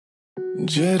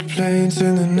Jet planes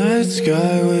in the night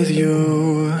sky with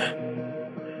you,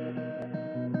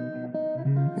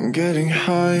 getting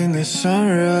high in the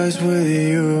sunrise with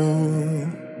you,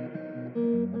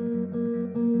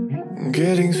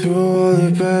 getting through all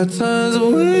the bad times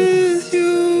with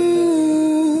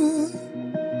you.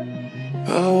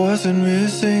 I wasn't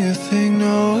missing a thing,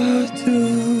 no I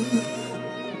do.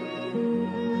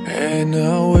 And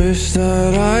I wish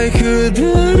that I could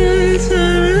build a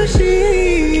time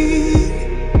machine,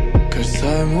 'cause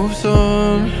time moves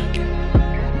on,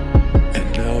 and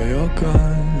now you're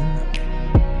gone.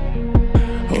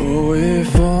 Oh,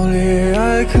 if only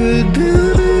I could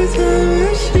build a time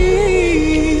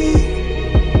machine,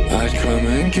 I'd come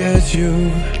and get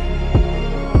you.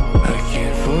 I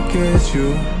can't forget you.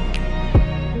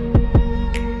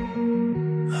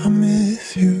 I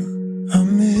miss you, I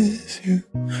miss you,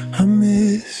 I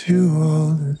miss you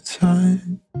all the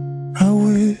time. I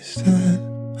wish that,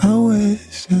 I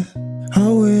wish that, I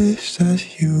wish that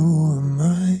you were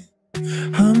mine.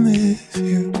 I miss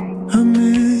you, I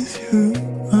miss you,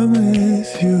 I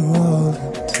miss you all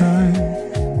the time.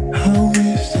 I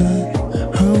wish that,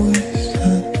 I wish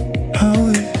that, I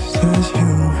wish that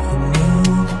you were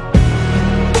mine.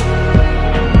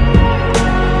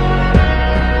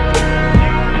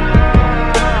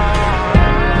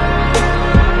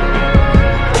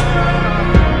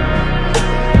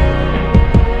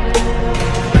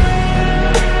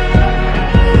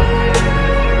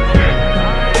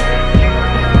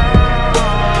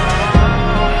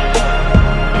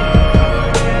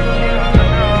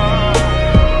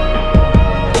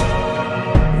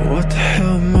 What the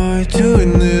hell am I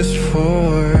doing this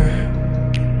for?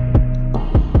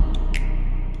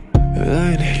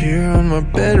 Lying here on my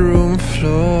bedroom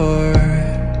floor,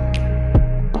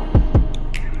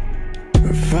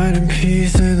 finding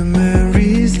peace in the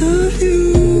memories of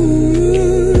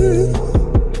you.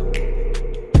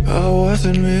 I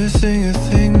wasn't missing a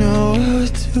thing, no I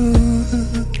do.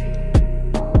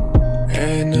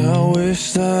 And I wish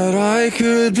that I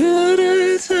could build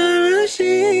a time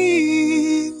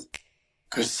machine,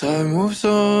 'cause time moves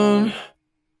on,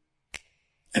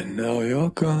 and now you're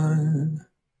gone.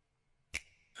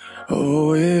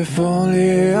 Oh, if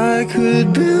only I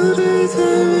could build a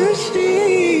time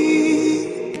machine,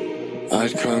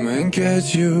 I'd come and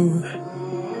get you.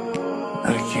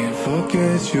 I can't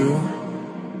forget you.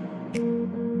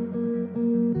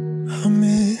 I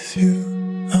miss you,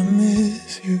 I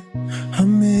miss you, I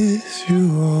miss you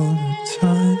all the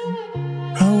time.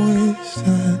 I wish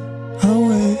that, I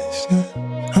wish that,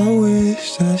 I wish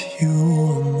that you